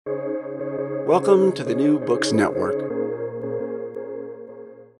Welcome to the New Books Network.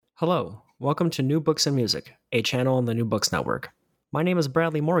 Hello, welcome to New Books and Music, a channel on the New Books Network. My name is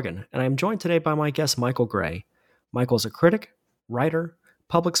Bradley Morgan, and I am joined today by my guest Michael Gray. Michael is a critic, writer,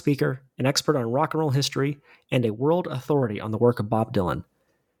 public speaker, an expert on rock and roll history, and a world authority on the work of Bob Dylan.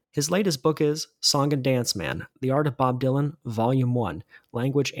 His latest book is Song and Dance Man, The Art of Bob Dylan, Volume 1,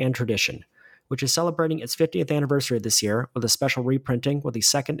 Language and Tradition, which is celebrating its 50th anniversary this year with a special reprinting with the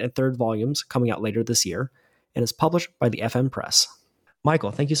second and third volumes coming out later this year, and is published by the FM Press.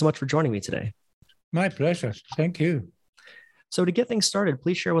 Michael, thank you so much for joining me today. My pleasure. Thank you. So to get things started,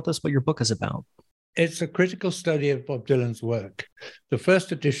 please share with us what your book is about. It's a critical study of Bob Dylan's work. The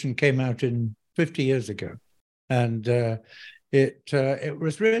first edition came out 50 years ago, and it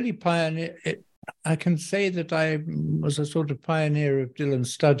was really pioneer. I can say that I was a sort of pioneer of Dylan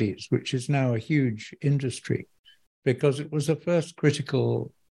studies, which is now a huge industry, because it was the first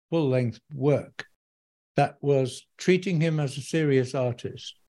critical full-length work that was treating him as a serious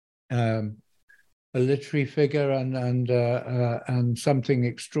artist, a literary figure and something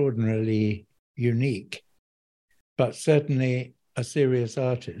extraordinarily unique, but certainly a serious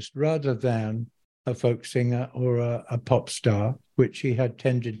artist, rather than a folk singer or a pop star, which he had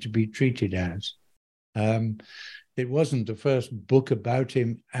tended to be treated as. It wasn't the first book about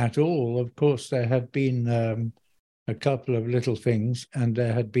him at all. Of course, there had been a couple of little things, and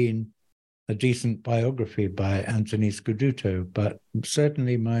there had been a decent biography by Anthony Scuduto, but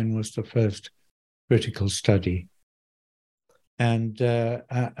certainly mine was the first critical study. And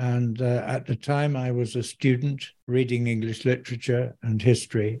at the time, I was a student reading English literature and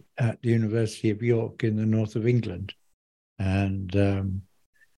history at the University of York in the north of England. And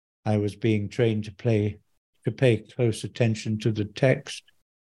I was being trained to pay close attention to the text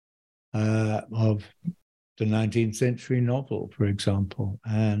of the 19th century novel, for example.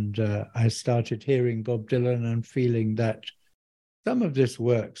 And I started hearing Bob Dylan and feeling that some of this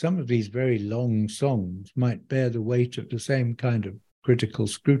work, some of these very long songs, might bear the weight of the same kind of critical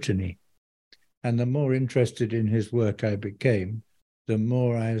scrutiny. And the more interested in his work I became, the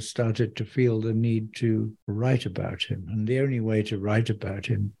more I started to feel the need to write about him. And the only way to write about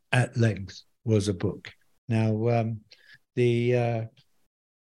him at length was a book. Now, the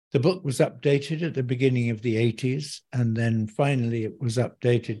book was updated at the beginning of the 80s, and then finally it was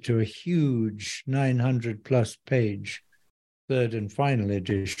updated to a huge 900-plus page third and final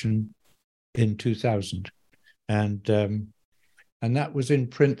edition in 2000. And that was in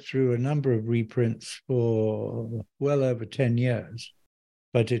print through a number of reprints for well over 10 years.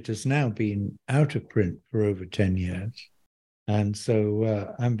 But it has now been out of print for over 10 years. And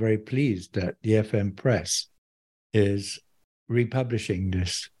so I'm very pleased that the FM Press is republishing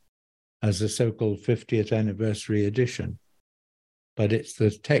this as a so-called 50th anniversary edition. But it's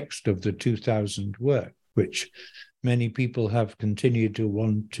the text of the 2000 work, which many people have continued to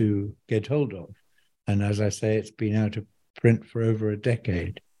want to get hold of. And as I say, it's been out of print for over a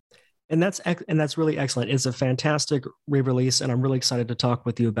decade. And that's really excellent. It's a fantastic re-release, and I'm really excited to talk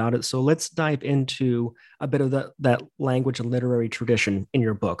with you about it. So let's dive into a bit of that language and literary tradition in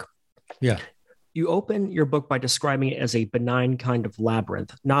your book. Yeah. You open your book by describing it as a benign kind of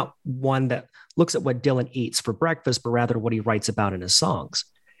labyrinth, not one that looks at what Dylan eats for breakfast, but rather what he writes about in his songs.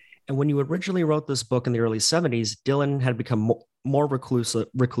 And when you originally wrote this book in the early 70s, Dylan had become more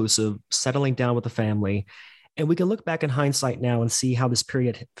reclusive, settling down with the family. And we can look back in hindsight now and see how this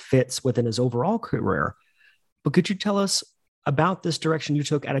period fits within his overall career. But could you tell us about this direction you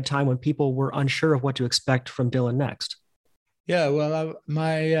took at a time when people were unsure of what to expect from Dylan next? Yeah, well,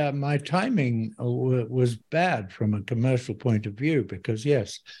 my timing was bad from a commercial point of view, because,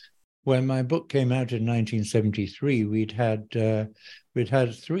 yes, when my book came out in 1973, we'd had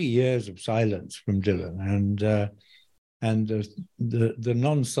 3 years of silence from Dylan, and the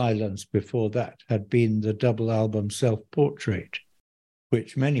non-silence before that had been the double album Self-Portrait,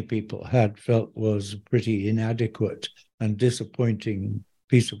 which many people had felt was a pretty inadequate and disappointing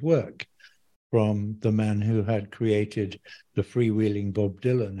piece of work from the man who had created the Freewheeling Bob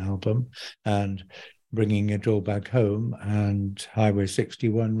Dylan album and Bringing It All Back Home and Highway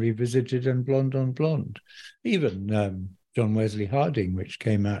 61 Revisited and Blonde on Blonde. Even John Wesley Harding, which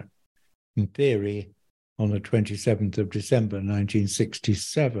came out in theory on the 27th of December,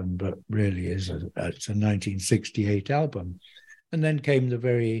 1967, but really it's a 1968 album. And then came the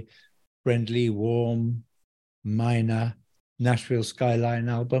very friendly, warm, minor Nashville Skyline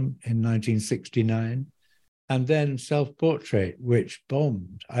album in 1969. And then Self-Portrait, which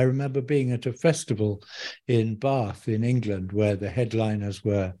bombed. I remember being at a festival in Bath in England where the headliners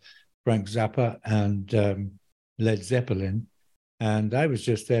were Frank Zappa and Led Zeppelin. And I was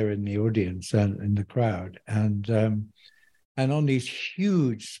just there in the audience and in the crowd. And on these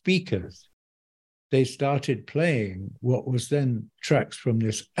huge speakers, they started playing what was then tracks from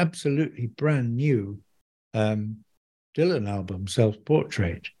this absolutely brand new Dylan album,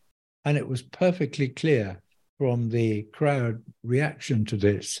 Self-Portrait. And it was perfectly clear from the crowd reaction to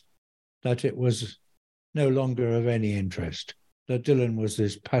this that it was no longer of any interest, that Dylan was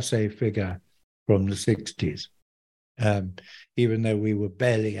this passé figure from the 60s, even though we were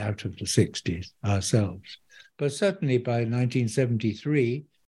barely out of the 60s ourselves. But certainly by 1973,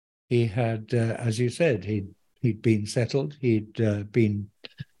 he had, as you said, he'd been settled, he'd been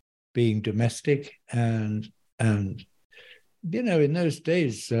being domestic, and you know, in those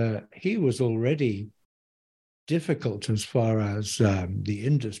days, he was already difficult as far as the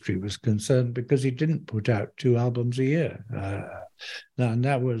industry was concerned, because he didn't put out 2 albums a year, and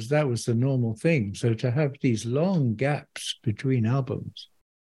that was the normal thing. So to have these long gaps between albums,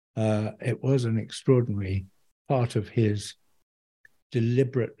 it was an extraordinary part of his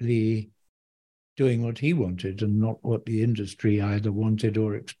deliberately doing what he wanted and not what the industry either wanted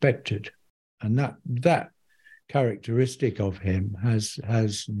or expected. And that characteristic of him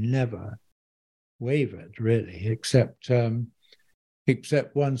has never wavered, really, except once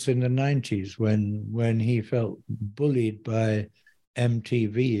in the 90s when he felt bullied by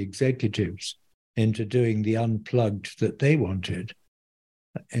MTV executives into doing the unplugged that they wanted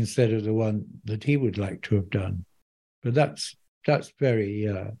instead of the one that he would like to have done. But that's very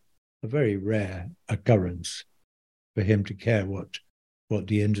a very rare occurrence for him to care what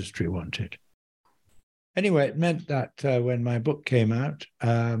the industry wanted. Anyway, it meant that when my book came out,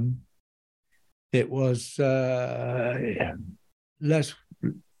 it was less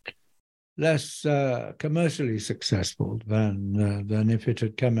commercially successful than if it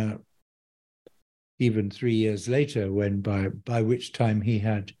had come out even 3 years later, when by which time he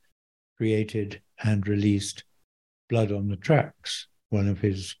had created and released Blood on the Tracks, one of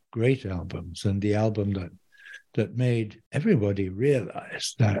his great albums, and the album that made everybody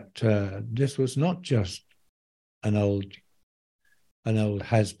realize that this was not just an old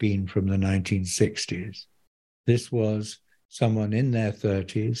has-been from the 1960s. This was someone in their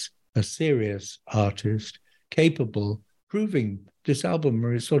 30s, a serious artist, capable, proving this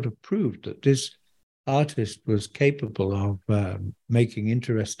album sort of proved that this artist was capable of making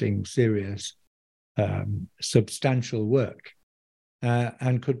interesting, serious, substantial work,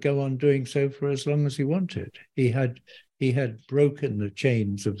 and could go on doing so for as long as he wanted. He had broken the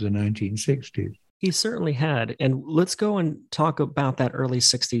chains of the 1960s. He certainly had. And let's go and talk about that early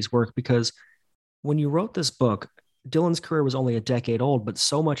 60s work, because when you wrote this book, Dylan's career was only a decade old, but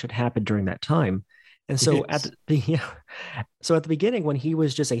so much had happened during that time. And so Yes. at the beginning, when he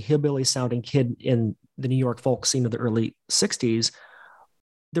was just a hillbilly sounding kid in the New York folk scene of the early 60s,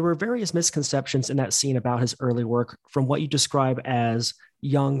 there were various misconceptions in that scene about his early work, from what you describe as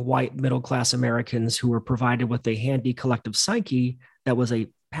young white middle-class Americans who were provided with a handy collective psyche that was a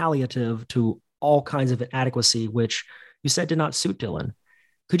palliative to all kinds of inadequacy, which you said did not suit Dylan.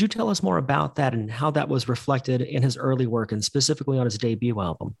 Could you tell us more about that and how that was reflected in his early work, and specifically on his debut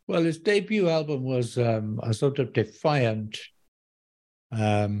album? Well, his debut album was a sort of defiant,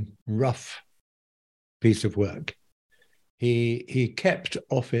 rough piece of work. He kept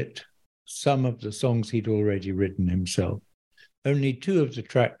off it some of the songs he'd already written himself. Only 2 of the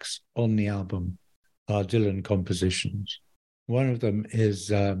tracks on the album are Dylan compositions. One of them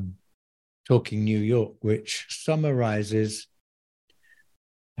is Talking New York, which summarizes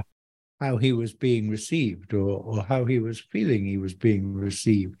how he was being received, or how he was feeling he was being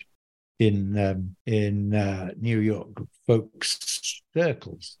received in New York folks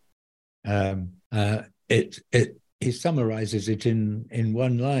circles. He summarizes it in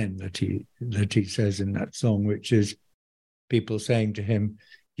one line that he says in that song, which is people saying to him,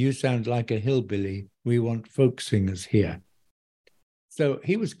 "You sound like a hillbilly. We want folk singers here." So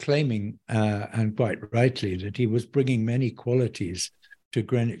he was claiming, and quite rightly, that he was bringing many qualities to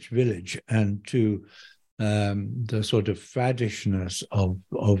Greenwich Village and to the sort of faddishness of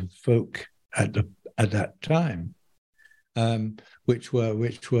folk at that time, which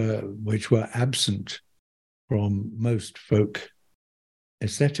were absent from most folk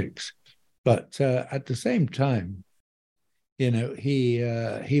aesthetics. But at the same time, you know,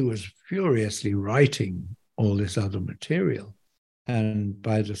 he was furiously writing all this other material. And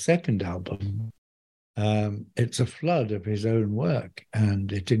by the second album, it's a flood of his own work,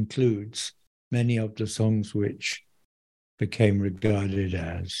 and it includes many of the songs which became regarded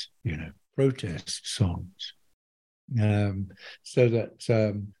as, you know, protest songs. So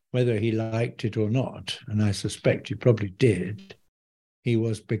that whether he liked it or not, and I suspect he probably did, he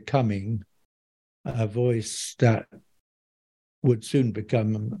was becoming a voice that would soon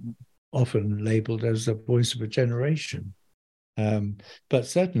become often labeled as the voice of a generation. But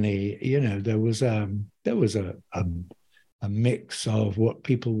certainly, there was a mix of what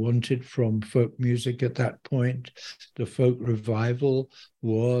people wanted from folk music at that point. The folk revival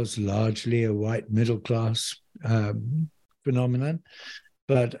was largely a white middle class phenomenon,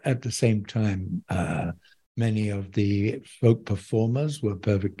 but at the same time, many of the folk performers were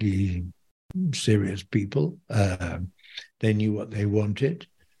perfectly serious people. They knew what they wanted,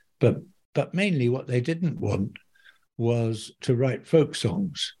 but mainly what they didn't want was to write folk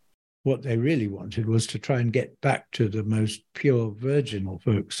songs. What they really wanted was to try and get back to the most pure virginal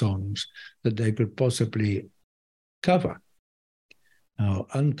folk songs that they could possibly cover or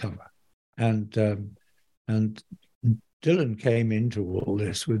uncover. And Dylan came into all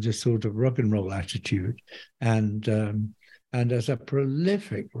this with this sort of rock and roll attitude, and as a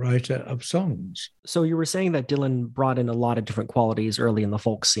prolific writer of songs. So you were saying that Dylan brought in a lot of different qualities early in the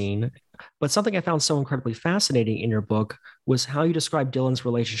folk scene, but something I found so incredibly fascinating in your book was how you described Dylan's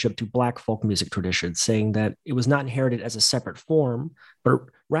relationship to Black folk music traditions, saying that it was not inherited as a separate form, but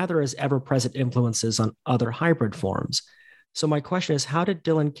rather as ever-present influences on other hybrid forms. So my question is, how did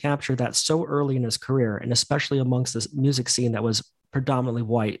Dylan capture that so early in his career, and especially amongst this music scene that was predominantly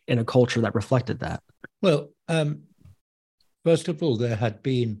white in a culture that reflected that? Well, first of all, there had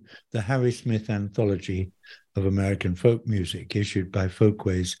been the Harry Smith Anthology of American Folk Music issued by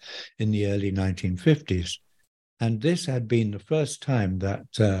Folkways in the early 1950s. And this had been the first time that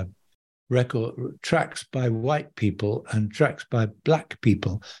tracks by white people and tracks by Black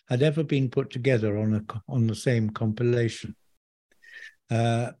people had ever been put together on the same compilation.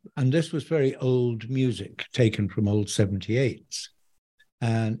 And this was very old music taken from old 78s.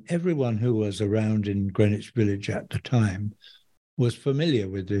 And everyone who was around in Greenwich Village at the time was familiar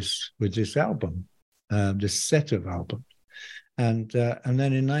with this album, this set of albums. And then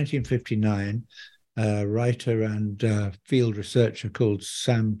in 1959, a writer and field researcher called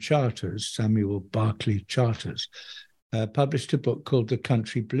Samuel Barclay Charters, published a book called The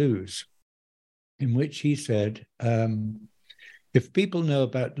Country Blues, in which he said, if people know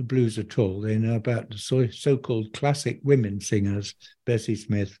about the blues at all, they know about the so-called classic women singers, Bessie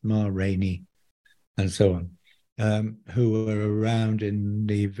Smith, Ma Rainey, and so on, who were around in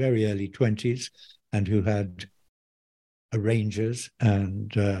the very early 20s and who had arrangers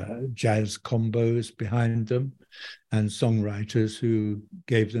and jazz combos behind them and songwriters who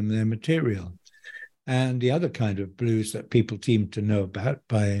gave them their material. And the other kind of blues that people seemed to know about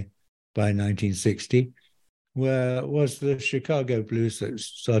by 1960 was the Chicago blues that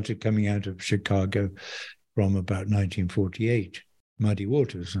started coming out of Chicago from about 1948, Muddy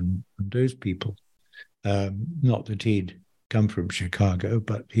Waters and those people. Not that he'd come from Chicago,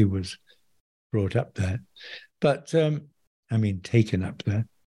 but he was brought up there. But, taken up there.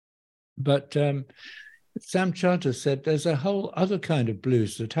 But Sam Charters said there's a whole other kind of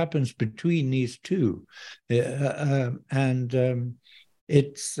blues that happens between these two. It's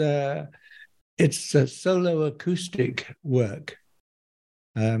a solo acoustic work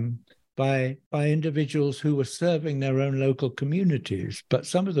by individuals who were serving their own local communities, but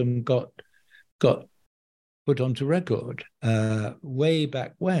some of them got put onto record way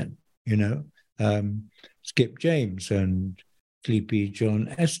back when, Skip James and Sleepy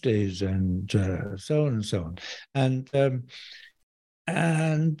John Estes and so on and so on.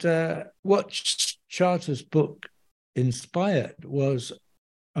 And what Charters' book inspired was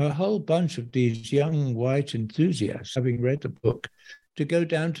a whole bunch of these young white enthusiasts, having read the book, to go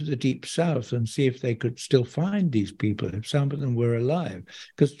down to the Deep South and see if they could still find these people, if some of them were alive.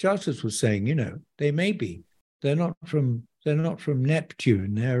 Because Charters was saying, they may be. They're not from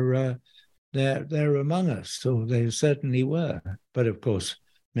Neptune. They're among us, or they certainly were. But of course,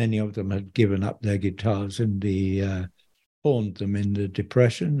 many of them had given up their guitars pawned them in the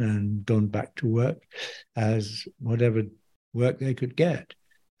Depression and gone back to work as whatever work they could get.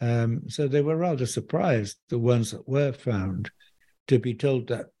 So they were rather surprised, the ones that were found, to be told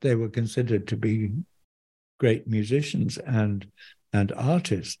that they were considered to be great musicians and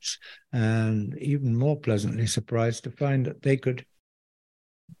artists, and even more pleasantly surprised to find that they could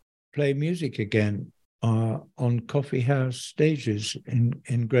play music again on coffee house stages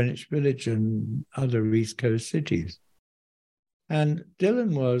in Greenwich Village and other East Coast cities. And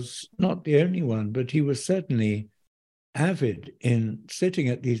Dylan was not the only one, but he was certainly avid in sitting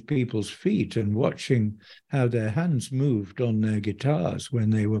at these people's feet and watching how their hands moved on their guitars when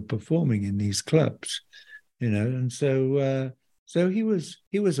they were performing in these clubs, and so he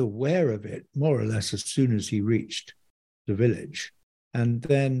was aware of it more or less as soon as he reached the village. And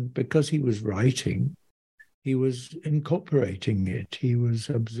then because he was writing, he was incorporating it. He was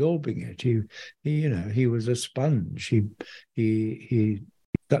absorbing it. He was a sponge. He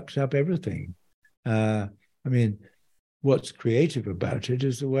sucked up everything. I mean, what's creative about it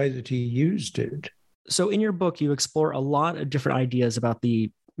is the way that he used it. So in your book, you explore a lot of different ideas about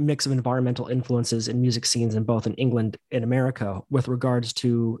the mix of environmental influences in music scenes in both in England and America, with regards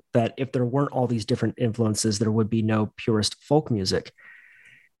to that if there weren't all these different influences, there would be no purist folk music.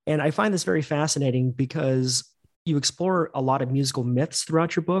 And I find this very fascinating because you explore a lot of musical myths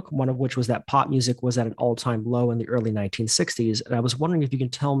throughout your book, one of which was that pop music was at an all-time low in the early 1960s. And I was wondering if you can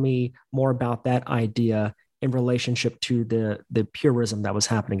tell me more about that idea in relationship to the purism that was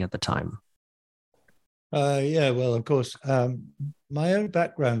happening at the time. Yeah, well, of course, my own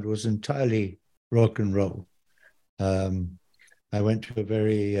background was entirely rock and roll. I went to a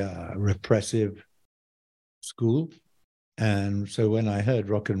very repressive school. And so when I heard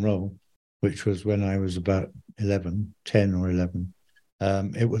rock and roll, which was when I was about 10 or 11,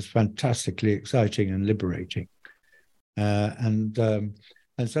 it was fantastically exciting and liberating. And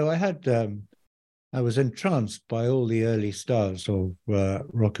so I was entranced by all the early stars of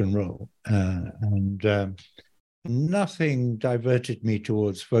rock and roll. And nothing diverted me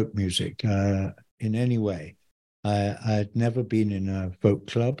towards folk music in any way. I'd never been in a folk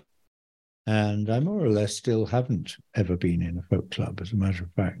club. And I more or less still haven't ever been in a folk club, as a matter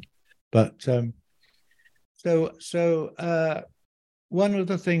of fact. But so one of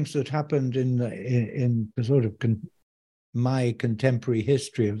the things that happened in the sort of my contemporary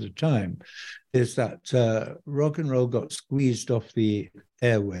history of the time is that rock and roll got squeezed off the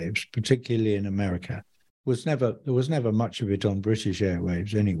airwaves, particularly in America. There was never much of it on British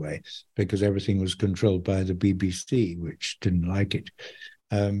airwaves anyway, because everything was controlled by the BBC, which didn't like it.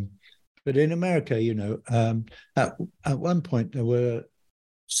 But in America, at one point there were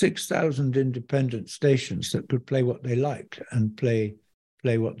 6,000 independent stations that could play what they liked and play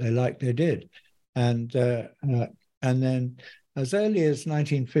what they liked. They did, and then as early as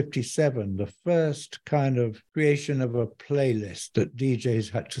 1957, the first kind of creation of a playlist that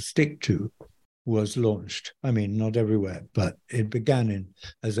DJs had to stick to was launched. I mean, not everywhere, but it began in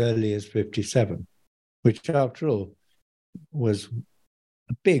as early as 57, which after all was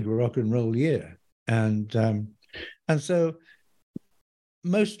a big rock and roll year. And so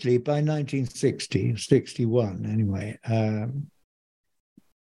mostly by 1960, 61 anyway,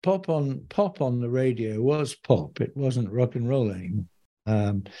 pop on the radio was pop. It wasn't rock and roll anymore.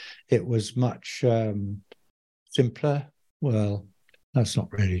 It was much simpler. Well, that's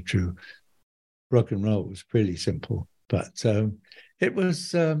not really true. Rock and roll was pretty simple, but it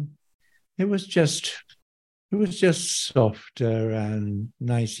was just softer and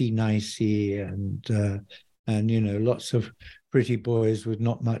nicey, and lots of pretty boys with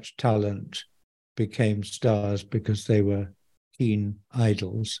not much talent became stars because they were teen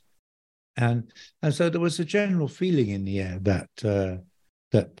idols, and so there was a general feeling in the air that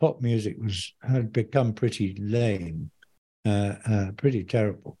pop music had become pretty lame, pretty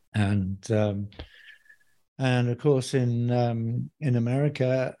terrible, and of course in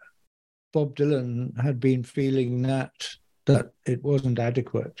America, Bob Dylan had been feeling that it wasn't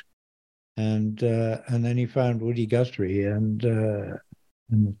adequate, and then he found Woody Guthrie, and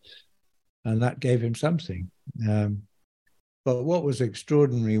that gave him something. But what was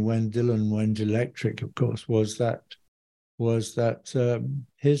extraordinary when Dylan went electric, of course, was that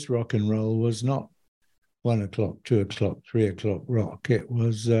his rock and roll was not 1 o'clock, 2 o'clock, 3 o'clock rock. It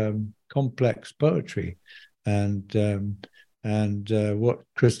was complex poetry, and what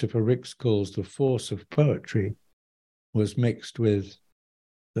Christopher Ricks calls the force of poetry was mixed with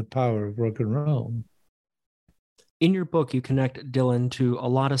the power of rock and roll. In your book, you connect Dylan to a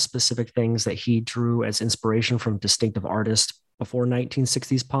lot of specific things that he drew as inspiration from distinctive artists before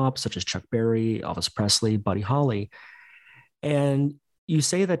 1960s pop, such as Chuck Berry, Elvis Presley, Buddy Holly. And you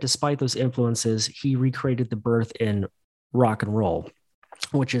say that despite those influences, he recreated the birth in rock and roll,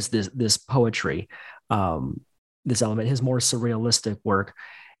 which is this poetry, this element, his more surrealistic work.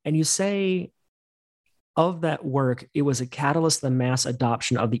 And you say of that work, it was a catalyst to the mass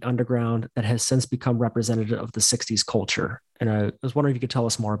adoption of the underground that has since become representative of the 60s culture. And I was wondering if you could tell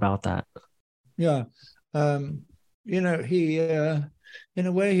us more about that. Yeah. He, in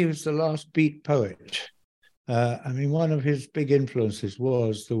a way, he was the last beat poet. One of his big influences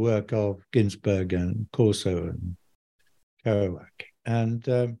was the work of Ginsberg and Corso and Kerouac. And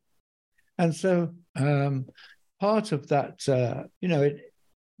so part of that,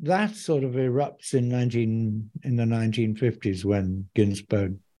 that sort of erupts in the 1950s when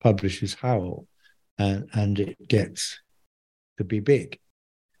Ginsberg publishes Howl, and it gets to be big.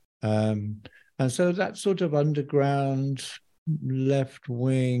 And so that sort of underground,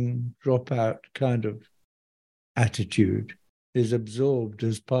 left-wing, dropout kind of attitude is absorbed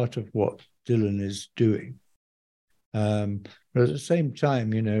as part of what Dylan is doing. But at the same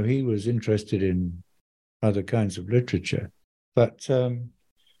time, he was interested in other kinds of literature. But when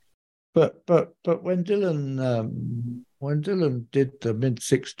Dylan did the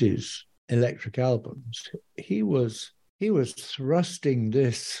mid-60s Electric albums, he was thrusting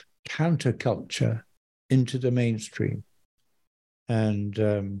this counterculture into the mainstream. And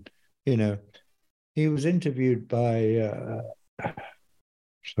he was interviewed by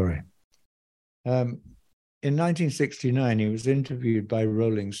in 1969 he was interviewed by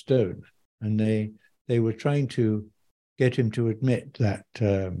Rolling Stone, and they were trying to get him to admit that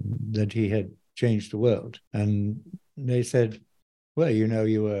that he had changed the world. And they said, well, you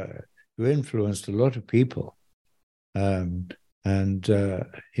influenced a lot of people. And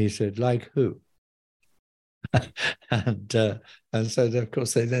he said, like who? and so of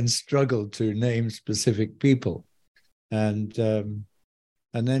course they then struggled to name specific people, and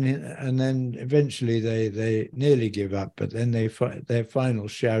then eventually they nearly give up. But then their final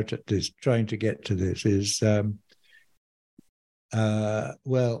shout at this, trying to get to this, is how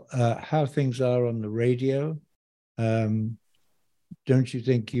things are on the radio. Don't you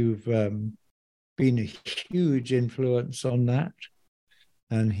think you've been a huge influence on that?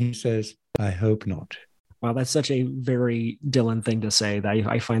 And he says, I hope not. Wow, that's such a very Dylan thing to say. That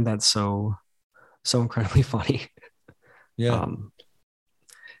I find that so incredibly funny. Yeah.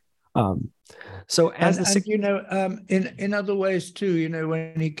 So as in other ways too,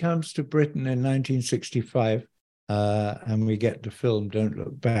 when he comes to Britain in 1965, and we get the film Don't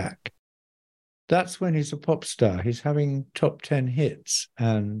Look Back, that's when he's a pop star. He's having top 10 hits,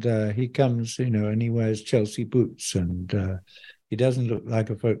 and he comes, and he wears Chelsea boots, and he doesn't look like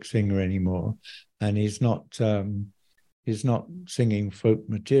a folk singer anymore, and he's not singing folk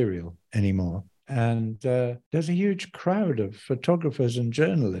material anymore. And there's a huge crowd of photographers and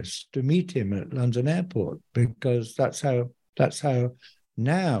journalists to meet him at London Airport, because that's how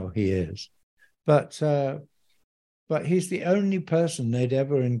now he is. But he's the only person they'd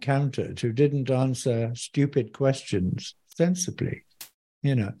ever encountered who didn't answer stupid questions sensibly.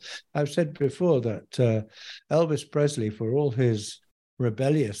 I've said before that Elvis Presley, for all his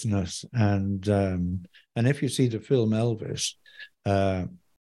rebelliousness, and if you see the film Elvis,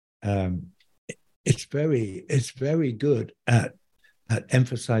 it's very good at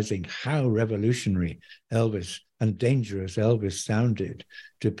emphasizing how revolutionary Elvis and dangerous Elvis sounded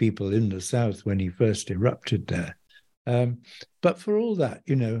to people in the South when he first erupted there. But for all that,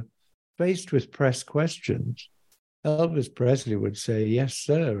 faced with press questions, Elvis Presley would say yes,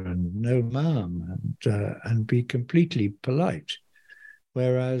 sir, and no, ma'am, and be completely polite.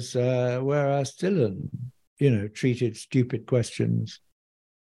 Whereas Dylan, treated stupid questions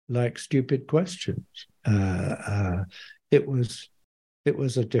like stupid questions. It was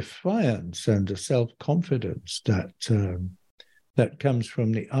a defiance and a self-confidence that comes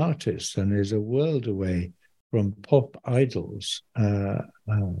from the artist and is a world away from pop idols and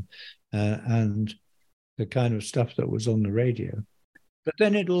the kind of stuff that was on the radio. But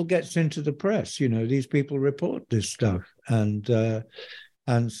then it all gets into the press. These people report this stuff, and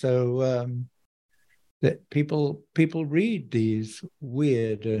so that people read these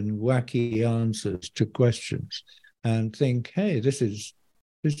weird and wacky answers to questions and think, hey, this is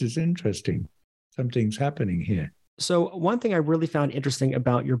interesting. Something's happening here. So one thing I really found interesting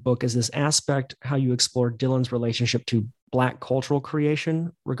about your book is this aspect, how you explore Dylan's relationship to Black cultural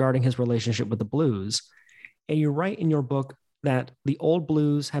creation regarding his relationship with the blues. And you write in your book that the old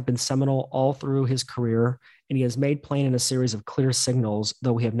blues have been seminal all through his career, and he has made plain in a series of clear signals,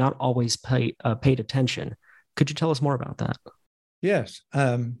 though we have not always paid attention. Could you tell us more about that? Yes.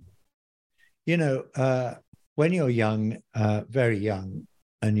 When you're young, very young,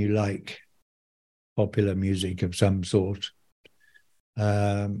 and you like popular music of some sort,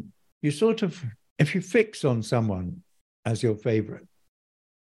 you sort of, if you fix on someone as your favorite,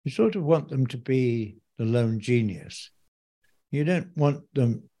 you sort of want them to be the lone genius. You don't want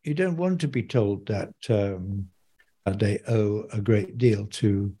to be told that they owe a great deal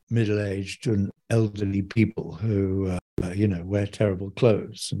to middle-aged and elderly people who, wear terrible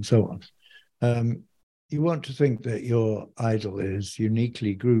clothes and so on. You want to think that your idol is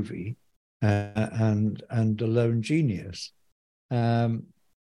uniquely groovy and the lone genius. And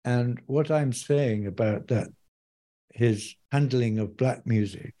what I'm saying about that, his handling of Black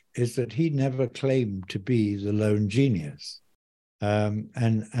music, is that he never claimed to be the lone genius.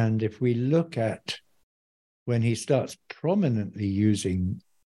 And if we look at when he starts prominently using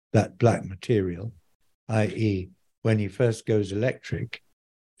that black material, i.e., when he first goes electric,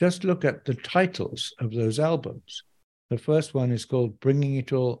 just look at the titles of those albums. The first one is called Bringing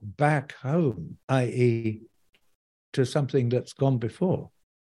It All Back Home, i.e., to something that's gone before.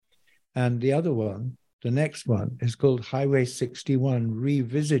 And the other one, the next one, is called Highway 61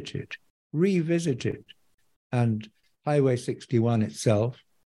 Revisited. And Highway 61 itself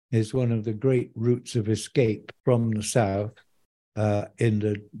is one of the great routes of escape from the South in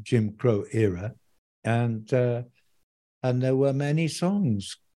the Jim Crow era. And there were many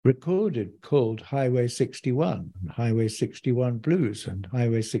songs recorded called Highway 61, and Highway 61 Blues, and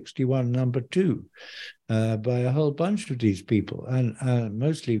Highway 61 #2 by a whole bunch of these people, and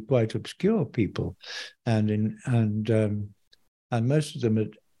mostly quite obscure people, and most of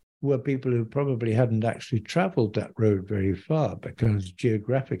them were people who probably hadn't actually traveled that road very far because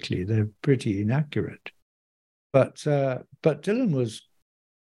geographically they're pretty inaccurate. But Dylan was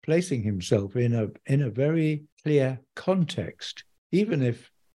placing himself in a very clear context, even if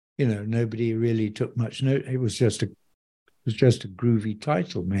nobody really took much note. It was just a groovy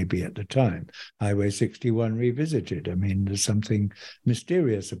title, maybe at the time. Highway 61 Revisited. I mean, there's something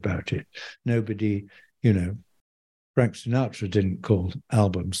mysterious about it. Nobody, Frank Sinatra didn't call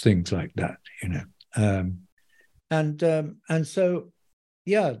albums things like that, and so,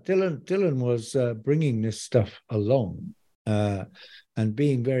 yeah, Dylan was bringing this stuff along. And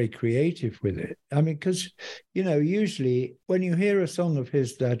being very creative with it. I mean, because, usually when you hear a song of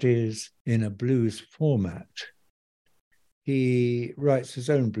his that is in a blues format, he writes his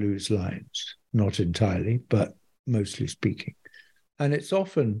own blues lines, not entirely, but mostly speaking. And it's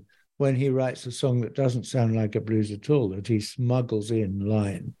often when he writes a song that doesn't sound like a blues at all that he smuggles in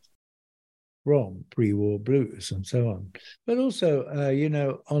lines from pre-war blues and so on. But also,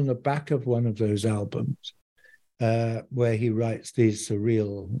 on the back of one of those albums, where he writes these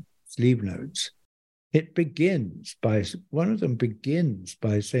surreal sleeve notes, one of them begins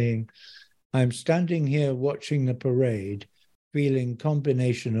by saying, "I'm standing here watching the parade, feeling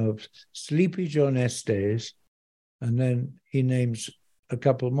combination of Sleepy John Estes," and then he names a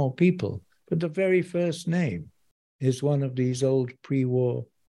couple more people. But the very first name is one of these old pre-war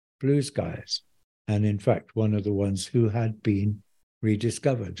blues guys, and in fact, one of the ones who had been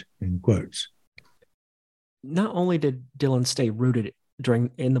rediscovered, in quotes. Not only did Dylan stay rooted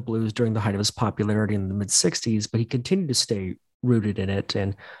in the blues during the height of his popularity in the mid-60s, but he continued to stay rooted in it.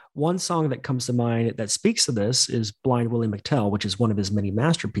 And one song that comes to mind that speaks to this is Blind Willie McTell, which is one of his many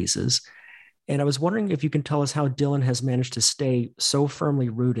masterpieces. And I was wondering if you can tell us how Dylan has managed to stay so firmly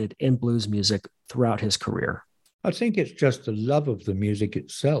rooted in blues music throughout his career. I think it's just the love of the music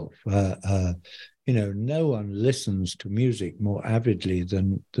itself. No one listens to music more avidly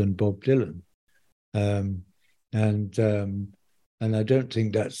than Bob Dylan. And I don't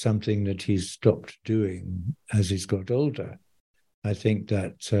think that's something that he's stopped doing as he's got older. I think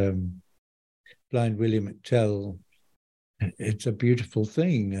that Blind Willie McTell, it's a beautiful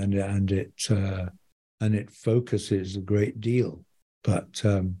thing, and it focuses a great deal. But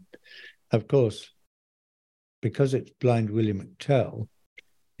of course, because it's Blind Willie McTell,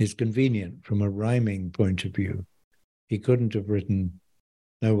 it's convenient from a rhyming point of view. He couldn't have written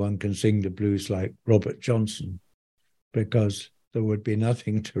 "No One Can Sing the Blues Like Robert Johnson," because there would be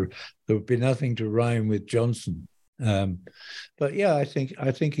nothing to rhyme with Johnson. But yeah, I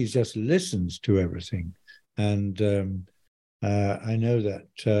think he just listens to everything, and I know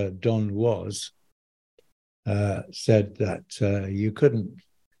that Don Was said that you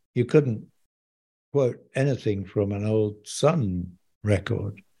couldn't quote anything from an old Sun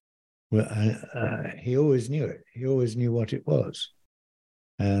record. Well, he always knew it. He always knew what it was.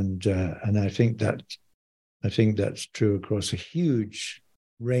 And I think that's true across a huge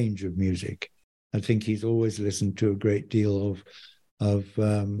range of music. I think he's always listened to a great deal of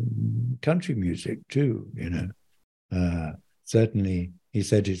country music too. Certainly, he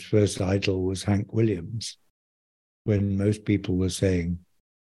said his first idol was Hank Williams, when most people were saying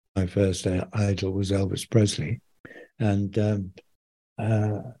my first idol was Elvis Presley. And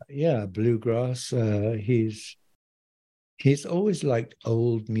bluegrass. He's always liked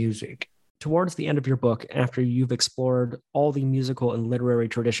old music. Towards the end of your book, after you've explored all the musical and literary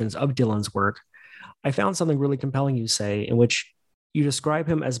traditions of Dylan's work, I found something really compelling you say, in which you describe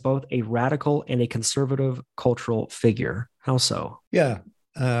him as both a radical and a conservative cultural figure. How so? Yeah.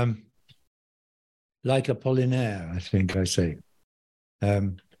 Like Apollinaire, I think I say.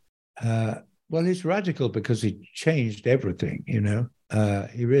 Well, he's radical because he changed everything,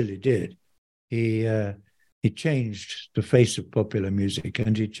 he really did. He he changed the face of popular music,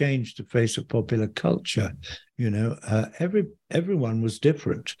 and he changed the face of popular culture. Everyone was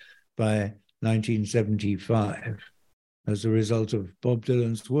different by 1975 as a result of Bob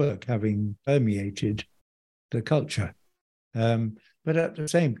Dylan's work having permeated the culture. But at the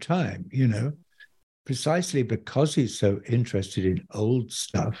same time, precisely because he's so interested in old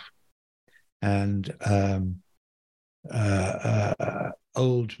stuff and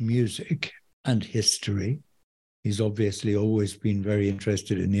old music and history, he's obviously always been very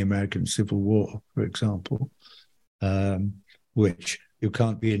interested in the American Civil War, for example, which you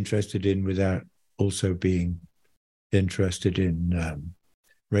can't be interested in without also being interested in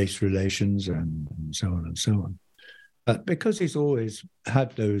race relations and so on and so on. But because he's always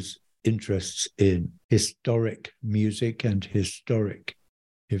had those interests in historic music and historic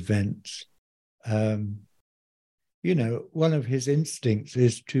events, one of his instincts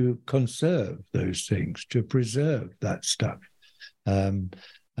is to conserve those things, to preserve that stuff. And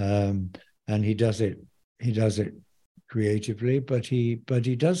he does it creatively, but he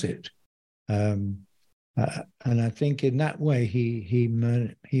does it. And I think in that way he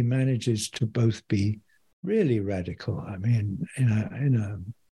manages to both be really radical, I mean, in a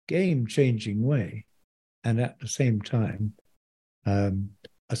game-changing way, and at the same time a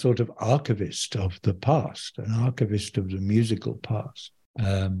sort of archivist of the past, an archivist of the musical past.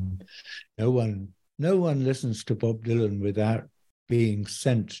 No one listens to Bob Dylan without being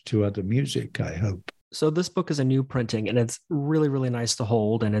sent to other music, I hope. So this book is a new printing, and it's really, really nice to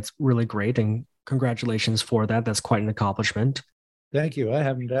hold, and it's really great, and congratulations for that. That's quite an accomplishment. Thank you. I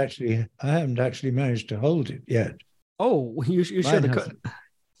haven't actually managed to hold it yet. Oh, you should.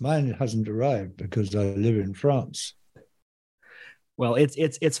 Mine hasn't arrived because I live in France. Well,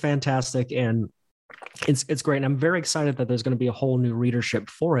 it's fantastic, and it's great. And I'm very excited that there's going to be a whole new readership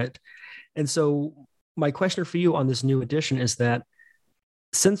for it. And so my question for you on this new edition is that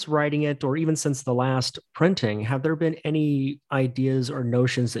since writing it, or even since the last printing, have there been any ideas or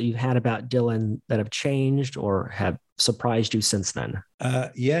notions that you've had about Dylan that have changed or have surprised you since then?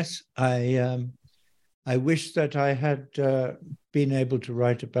 Yes, I wish that I had been able to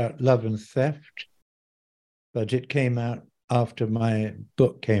write about love and theft, but it came out after my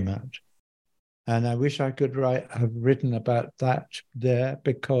book came out. And I wish I could have written about that there,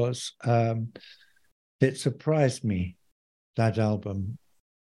 because it surprised me, that album.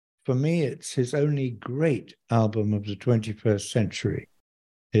 For me, it's his only great album of the 21st century.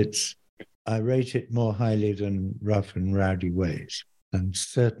 I rate it more highly than Rough and Rowdy Ways, and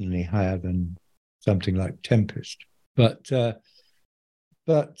certainly higher than something like Tempest. But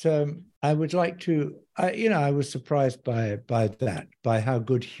I would like to, I was surprised by that, by how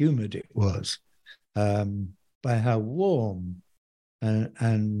good-humored it was, by how warm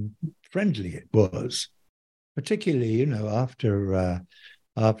and friendly it was, particularly,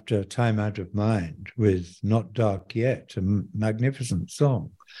 after Time Out of Mind with Not Dark Yet, a magnificent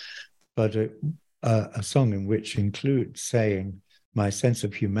song, but a song in which includes saying, my sense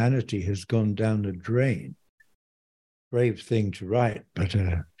of humanity has gone down the drain. Brave thing to write, but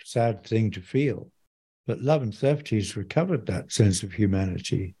a sad thing to feel. But Love and Theft, he's recovered that sense of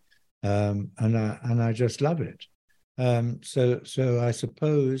humanity, and I just love it. So I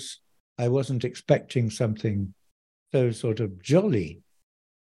suppose I wasn't expecting something so sort of jolly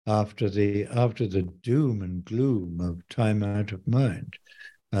after the doom and gloom of Time Out of Mind.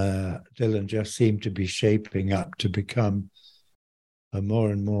 Dylan just seemed to be shaping up to become a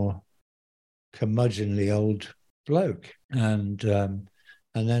more and more curmudgeonly old bloke, and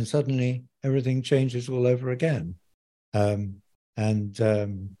then suddenly everything changes all over again. Of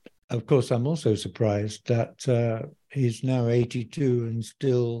course, I'm also surprised that he's now 82 and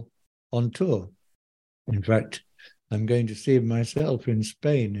still on tour. In fact, I'm going to see him myself in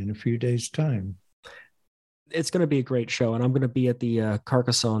Spain in a few days' time. It's going to be a great show, and I'm going to be at the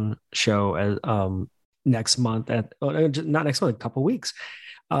Carcassonne show next month. Not next month, a couple of weeks.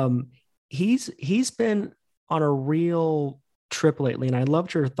 He's been on a real trip lately, and I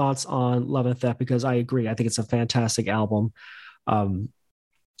loved your thoughts on Love and Theft, because I agree. I think it's a fantastic album. But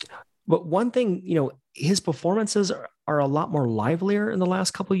one thing, his performances are a lot more livelier in the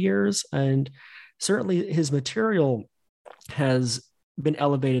last couple of years, and certainly his material has been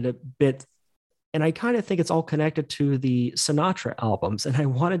elevated a bit. And I kind of think it's all connected to the Sinatra albums. And I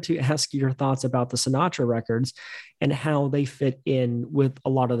wanted to ask your thoughts about the Sinatra records and how they fit in with a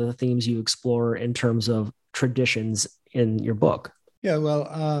lot of the themes you explore in terms of traditions in your book. Yeah,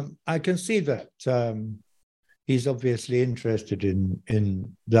 well, I can see that he's obviously interested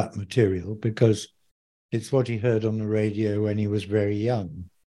in that material because it's what he heard on the radio when he was very young.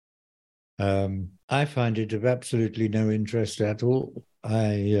 I find it of absolutely no interest at all.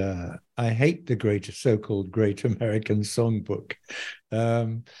 I hate the so-called Great American Songbook,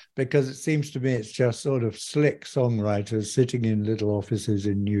 because it seems to me it's just sort of slick songwriters sitting in little offices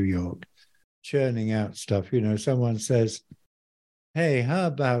in New York, churning out stuff. You know, someone says, "Hey, how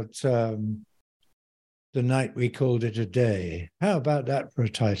about The Night We Called It a Day? How about that for a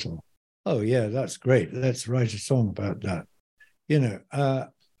title?" "Oh yeah, that's great. Let's write a song about that." You know,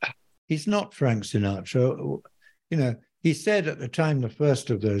 he's not Frank Sinatra. You know, he said at the time the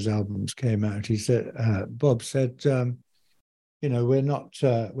first of those albums came out, he said, Bob said, you know, we're not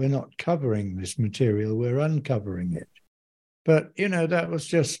covering this material, we're uncovering it. But, you know, that was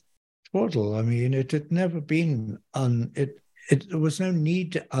just twaddle. I mean, it had never been there was no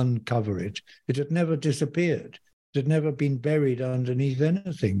need to uncover it. It had never disappeared. It had never been buried underneath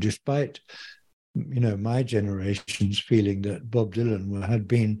anything, despite, you know, my generation's feeling that Bob Dylan had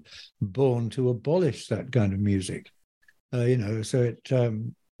been born to abolish that kind of music. You know, so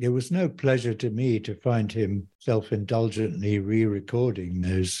it was no pleasure to me to find him self-indulgently re-recording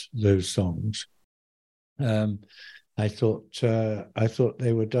those songs. I thought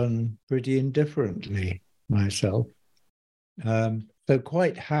they were done pretty indifferently myself. So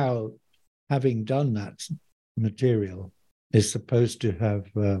quite how having done that material is supposed to have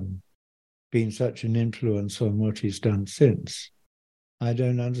been such an influence on what he's done since, I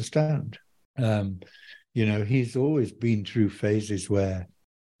don't understand. You know, he's always been through phases where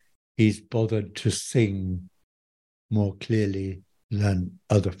he's bothered to sing more clearly than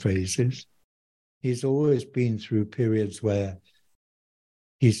other phases. He's always been through periods where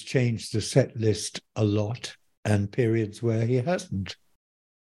he's changed the set list a lot and periods where he hasn't.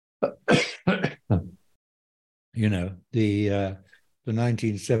 You know, the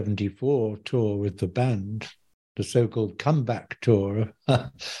 1974 tour with the band, the so-called comeback tour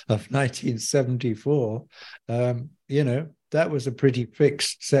of 1974, you know, that was a pretty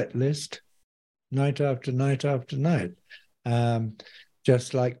fixed set list, night after night after night.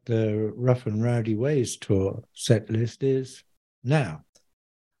 Just like the Rough and Rowdy Ways tour set list is now.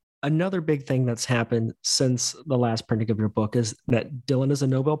 Another big thing that's happened since the last printing of your book is that Dylan is a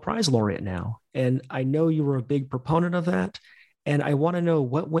Nobel Prize laureate now. And I know you were a big proponent of that. And I want to know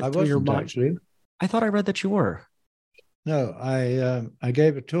what went through your mind. Actually. I thought I read that you were. No, I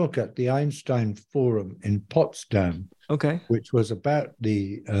gave a talk at the Einstein Forum in Potsdam. Okay. Which was about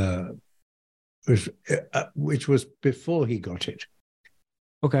which was before he got it.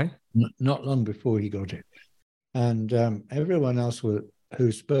 Okay. Not long before he got it. And everyone else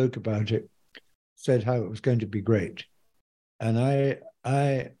who spoke about it said how it was going to be great. And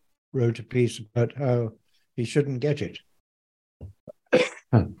I wrote a piece about how he shouldn't get it.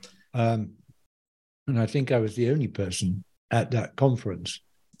 And I think I was the only person at that conference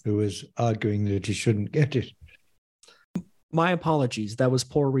who was arguing that he shouldn't get it. My apologies. That was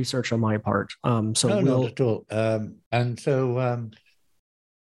poor research on my part. No, not at all. And so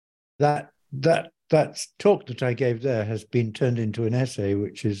that talk that I gave there has been turned into an essay,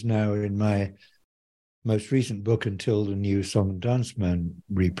 which is now in my most recent book, Until the New Song and Dance Man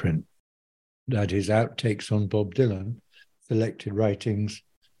reprint. That is Outtakes on Bob Dylan, Selected Writings,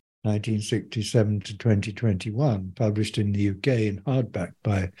 1967 to 2021, published in the UK in hardback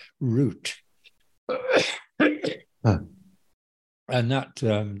by Root. And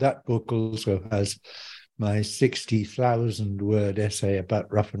that book also has my 60,000 word essay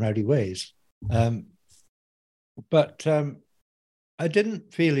about Rough and Rowdy Ways. But I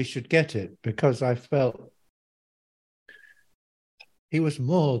didn't feel he should get it because I felt he was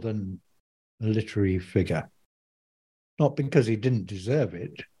more than a literary figure. Not because he didn't deserve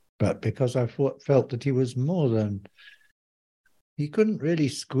it, but because I felt that he was more than... He couldn't really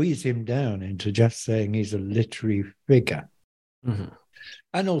squeeze him down into just saying he's a literary figure. Mm-hmm.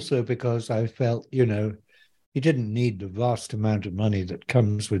 And also because I felt, you know, he didn't need the vast amount of money that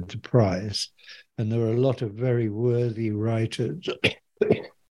comes with the prize. And there were a lot of very worthy writers.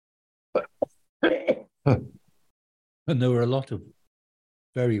 And there were a lot of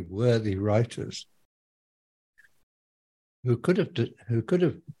very worthy writers who could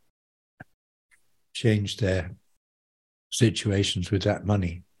have changed their situations with that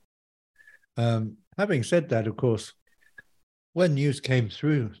money. Having said that, of course, when news came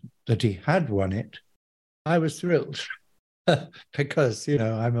through that he had won it, I was thrilled because, you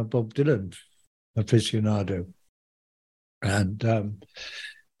know, I'm a Bob Dylan aficionado. And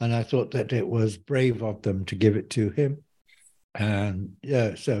I thought that it was brave of them to give it to him. And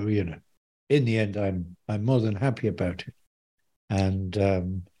yeah, so, you know, in the end, I'm more than happy about it. And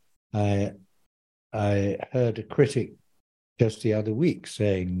I heard a critic just the other week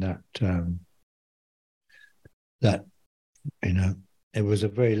saying that it was a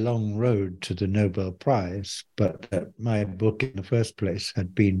very long road to the Nobel Prize, but that my book in the first place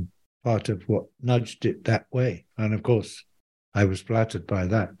had been part of what nudged it that way. And of course, I was flattered by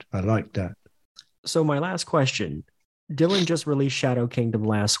that. I liked that. So my last question, Dylan just released Shadow Kingdom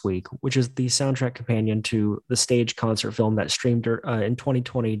last week, which is the soundtrack companion to the stage concert film that streamed in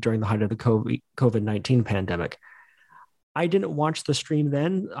 2020 during the height of the COVID-19 pandemic. I didn't watch the stream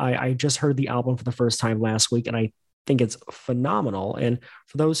then. I just heard the album for the first time last week, and I think it's phenomenal. And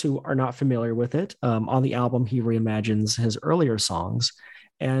for those who are not familiar with it, on the album, he reimagines his earlier songs.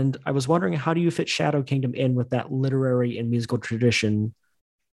 And I was wondering, how do you fit Shadow Kingdom in with that literary and musical tradition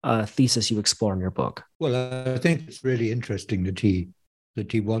thesis you explore in your book? Well, I think it's really interesting that he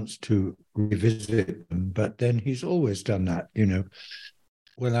wants to revisit them, but then he's always done that.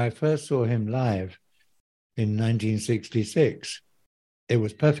 When I first saw him live in 1966, it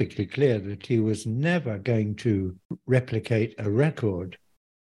was perfectly clear that he was never going to replicate a record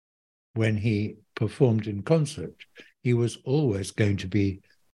when he performed in concert. He was always going to be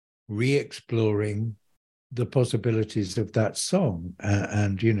re-exploring the possibilities of that song.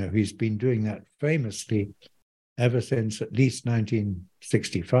 And he's been doing that famously ever since at least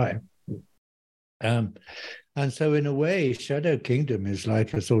 1965. And so in a way, Shadow Kingdom is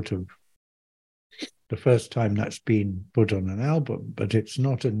like a sort of the first time that's been put on an album, but it's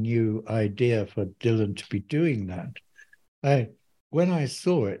not a new idea for Dylan to be doing that. When I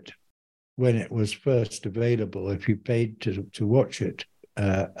saw it, when it was first available, if you paid to watch it,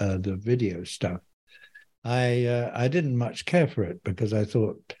 the video stuff, I didn't much care for it because I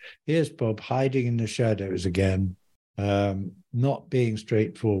thought, here's Bob hiding in the shadows again, not being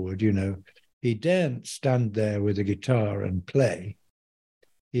straightforward. He daren't stand there with a guitar and play.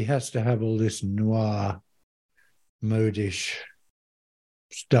 He has to have all this noir, modish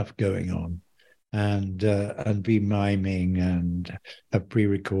stuff going on, and be miming and have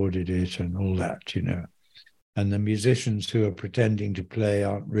pre-recorded it and all that, And the musicians who are pretending to play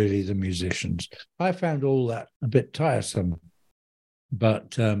aren't really the musicians. I found all that a bit tiresome.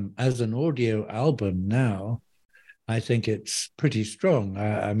 But as an audio album now, I think it's pretty strong.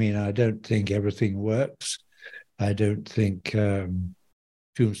 I mean, I don't think everything works. I don't think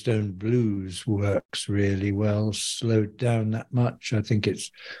Tombstone Blues works really well, slowed down that much. I think it's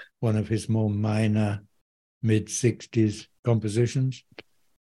one of his more minor mid-60s compositions.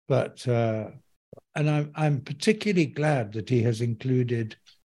 But and I'm particularly glad that he has included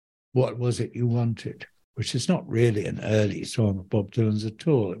What Was It You Wanted, which is not really an early song of Bob Dylan's at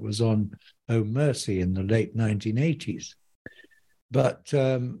all. It was on Oh Mercy in the late 1980s. But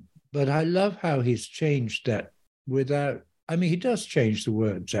I love how he's changed that without, he does change the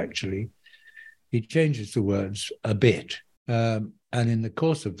words, actually. He changes the words a bit. And in the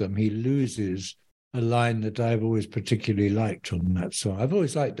course of them, he loses a line that I've always particularly liked on that song. I've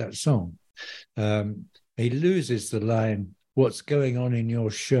always liked that song. He loses the line, "What's going on in your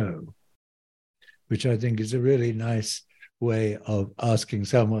show?" which I think is a really nice way of asking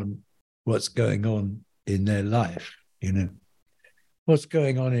someone what's going on in their life, What's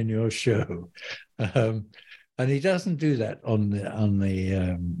going on in your show? And he doesn't do that on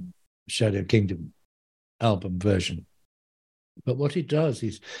the Shadow Kingdom album version. But what he does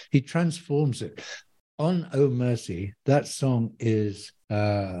is he transforms it. On Oh Mercy, that song is,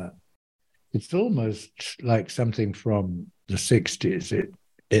 it's almost like something from the 60s.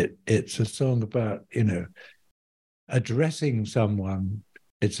 It's a song about, addressing someone.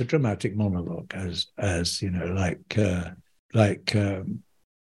 It's a dramatic monologue, as like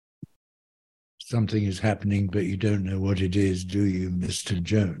something is happening, but you don't know what it is, do you, Mr.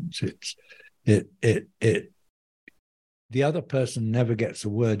 Jones? The other person never gets a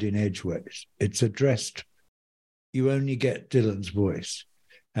word in edgeways. It's addressed. You only get Dylan's voice,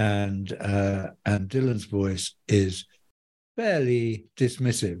 and Dylan's voice is fairly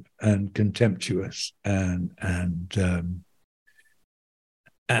dismissive and contemptuous, and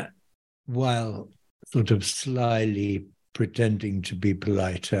while sort of slyly pretending to be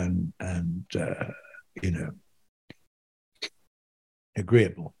polite and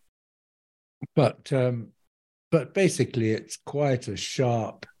agreeable. But basically, it's quite a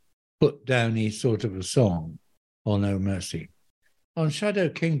sharp, put-downy sort of a song on Oh Mercy. On Shadow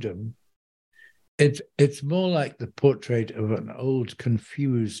Kingdom, it's more like the portrait of an old,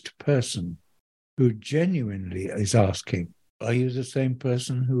 confused person who genuinely is asking, are you the same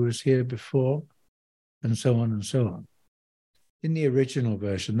person who was here before? And so on and so on. In the original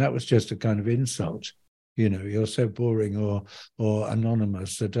version, that was just a kind of insult. You're so boring or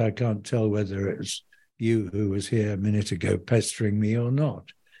anonymous that I can't tell whether it's, you who was here a minute ago pestering me or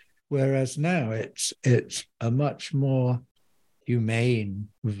not. Whereas now it's a much more humane,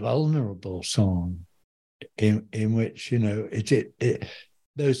 vulnerable song in which, you know,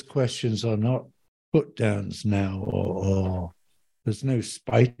 those questions are not put downs now, or there's no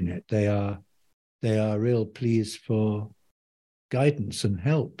spite in it. They are real pleas for guidance and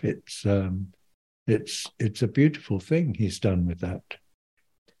help. It's a beautiful thing he's done with that.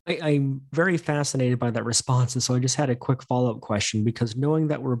 I'm very fascinated by that response. And so I just had a quick follow-up question, because knowing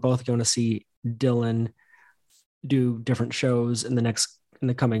that we're both going to see Dylan do different shows in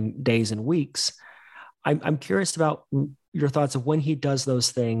the coming days and weeks, I'm curious about your thoughts of when he does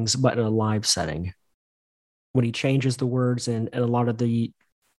those things, but in a live setting, when he changes the words and a lot of the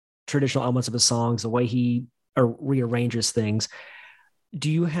traditional elements of his songs, the way he rearranges things. Do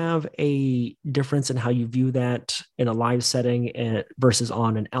you have a difference in how you view that in a live setting versus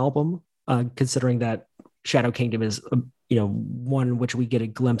on an album, considering that Shadow Kingdom is, one which we get a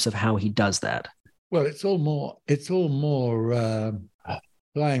glimpse of how he does that? Well, it's all more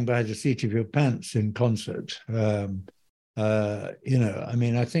flying by the seat of your pants in concert. I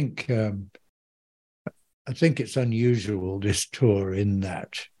mean, I think it's unusual, this tour, in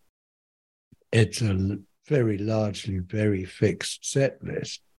that it's a very largely very fixed set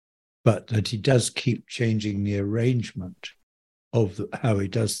list, but that he does keep changing the arrangement of how he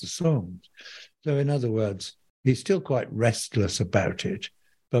does the songs. So in other words, he's still quite restless about it,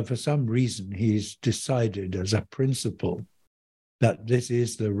 but for some reason he's decided as a principle that this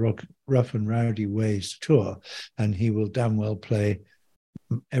is the Rough and Rowdy Ways tour, and he will damn well play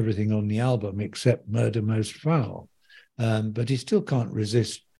everything on the album except Murder Most Foul. But he still can't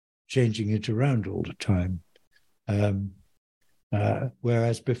resist changing it around all the time.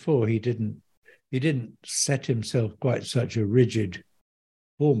 Whereas before he didn't set himself quite such a rigid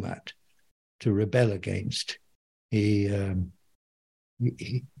format to rebel against. He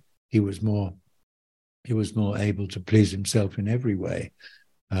was more able to please himself in every way.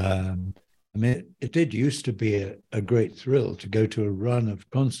 I mean, it did used to be a great thrill to go to a run of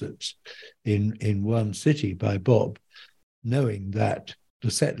concerts in one city by Bob, knowing that the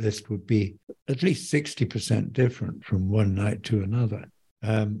set list would be at least 60% different from one night to another.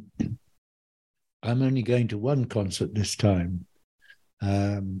 I'm only going to one concert this time.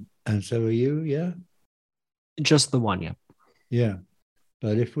 And so are you, yeah? Just the one, yeah. Yeah.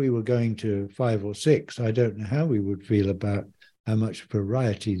 But if we were going to 5 or 6, I don't know how we would feel about how much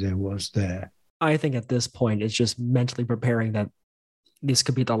variety there was there. I think at this point, it's just mentally preparing that this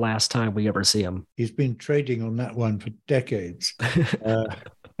could be the last time we ever see him. He's been trading on that one for decades.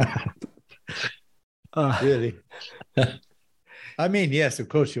 Really. I mean, yes, of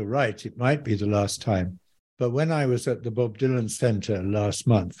course, you're right. It might be the last time. But when I was at the Bob Dylan Center last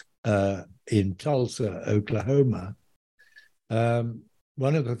month in Tulsa, Oklahoma,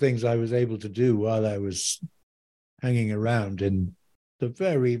 one of the things I was able to do while I was hanging around in the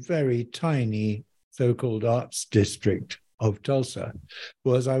very, very tiny so-called arts district of Tulsa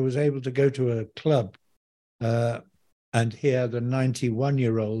was I was able to go to a club and hear the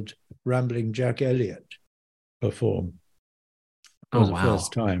 91-year-old Rambling Jack Elliott perform for the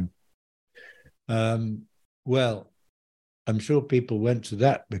first time. Well, I'm sure people went to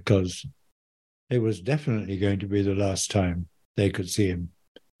that because it was definitely going to be the last time they could see him.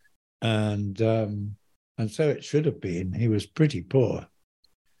 And so it should have been. He was pretty poor.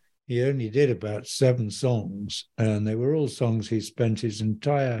 He only did about 7 songs, and they were all songs he spent his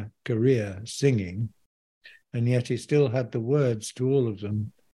entire career singing, and yet he still had the words to all of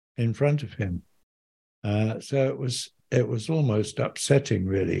them in front of him. So it was almost upsetting,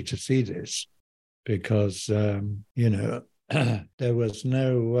 really, to see this, because there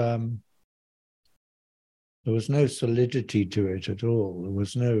was no solidity to it at all. There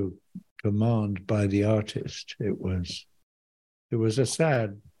was no command by the artist. It was a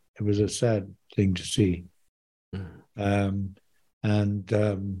sad thing to see. I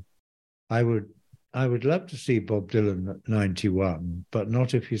would love to see Bob Dylan at 91, but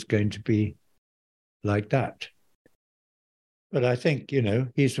not if he's going to be like that. But I think,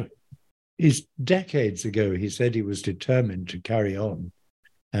 he's decades ago, he said he was determined to carry on.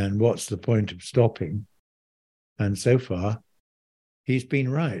 And what's the point of stopping? And so far, he's been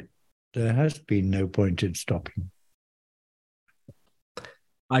right. There has been no point in stopping.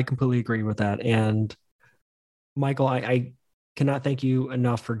 I completely agree with that. And Michael, I cannot thank you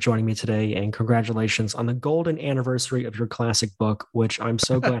enough for joining me today, and congratulations on the golden anniversary of your classic book, which I'm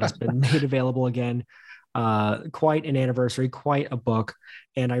so glad has been made available again. Quite an anniversary, quite a book.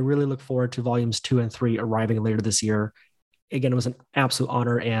 And I really look forward to volumes 2 and 3 arriving later this year. Again, it was an absolute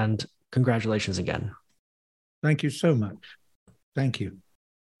honor, and congratulations again. Thank you so much. Thank you.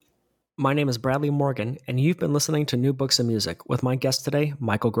 My name is Bradley Morgan, and you've been listening to New Books in Music with my guest today,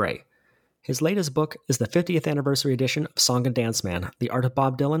 Michael Gray. His latest book is the 50th anniversary edition of Song and Dance Man, The Art of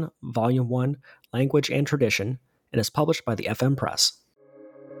Bob Dylan, Volume 1, Language and Tradition, and is published by the FM Press.